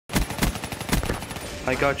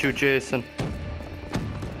I got you, Jason.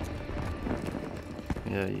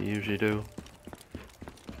 Yeah, you usually do.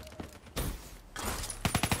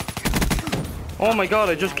 Oh my god,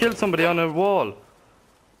 I just killed somebody on a wall.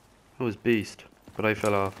 It was beast, but I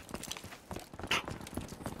fell off.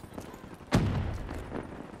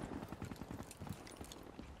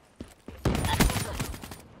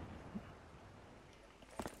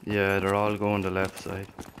 Yeah, they're all going the left side.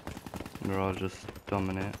 They're all just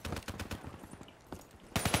dominate.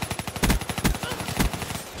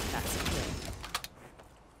 That's a kill.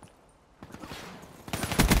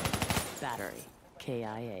 Battery.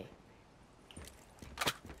 KIA.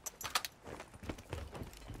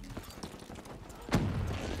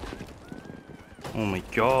 Oh my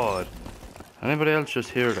god. Anybody else just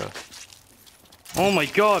hear that? Oh my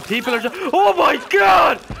god, people are just. Oh my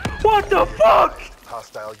god! What the fuck?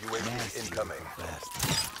 Hostile UAV incoming.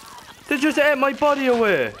 They just ate my body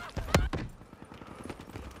away.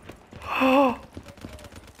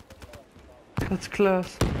 That's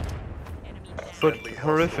class. But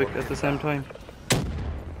horrific at the same time.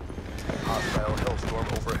 Hostile hellstorm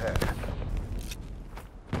overhead.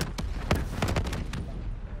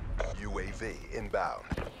 UAV inbound.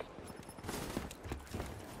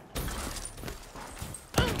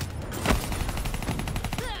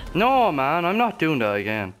 No, man, I'm not doing that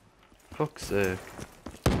again. Fuck's sake.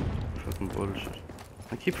 Fucking bullshit.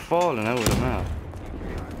 I keep falling out of the map.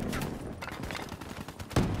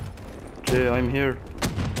 Jay, I'm here.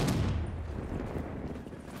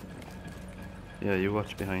 Yeah, you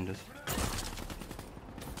watch behind us.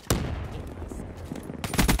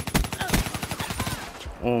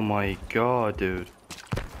 Oh my god, dude.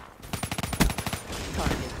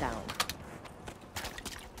 Target down.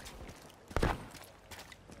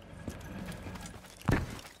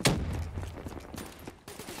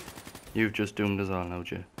 You've just doomed us all now,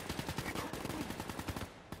 Jay.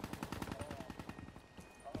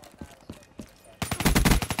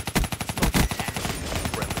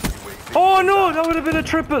 Oh no, that would have been a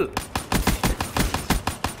triple!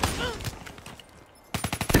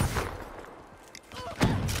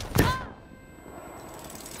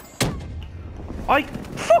 I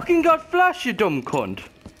fucking got flash, you dumb cunt!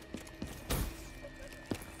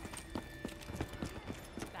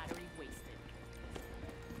 Battery wasted.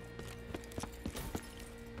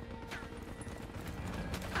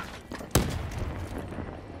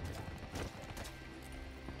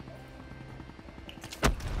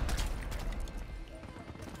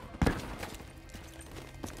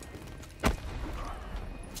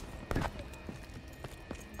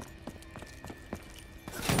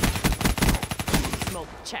 Smoke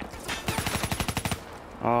check.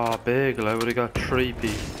 Ah, bagel, I would have got 3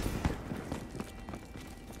 piece.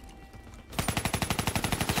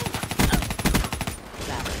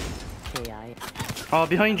 Battery. KIA. Oh,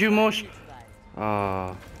 behind you, Mush!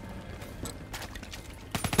 Ah.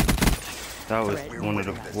 That was one of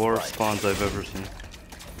the worst spawns I've ever seen.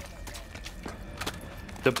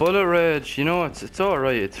 The bullet rage, you know, it's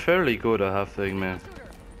alright. It's fairly good, I have to admit.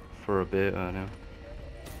 For a beta now.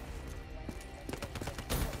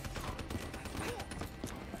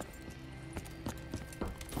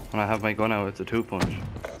 When I have my gun out, it's a 2-punch.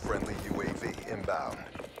 Friendly UAV inbound.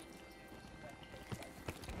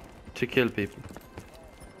 To kill people.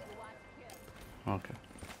 Okay.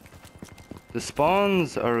 The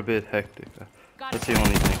spawns are a bit hectic. That's the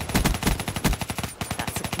only thing.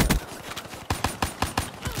 That's a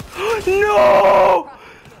kill. No!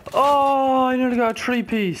 Oh, I nearly got a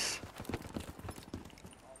 3-piece.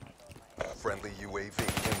 Friendly UAV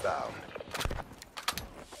inbound.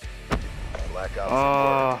 Blackout.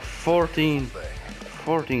 Ah, 14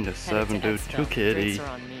 to 7, dude. 2 KD. Racer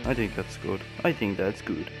on me. I think that's good. I think that's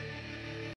good.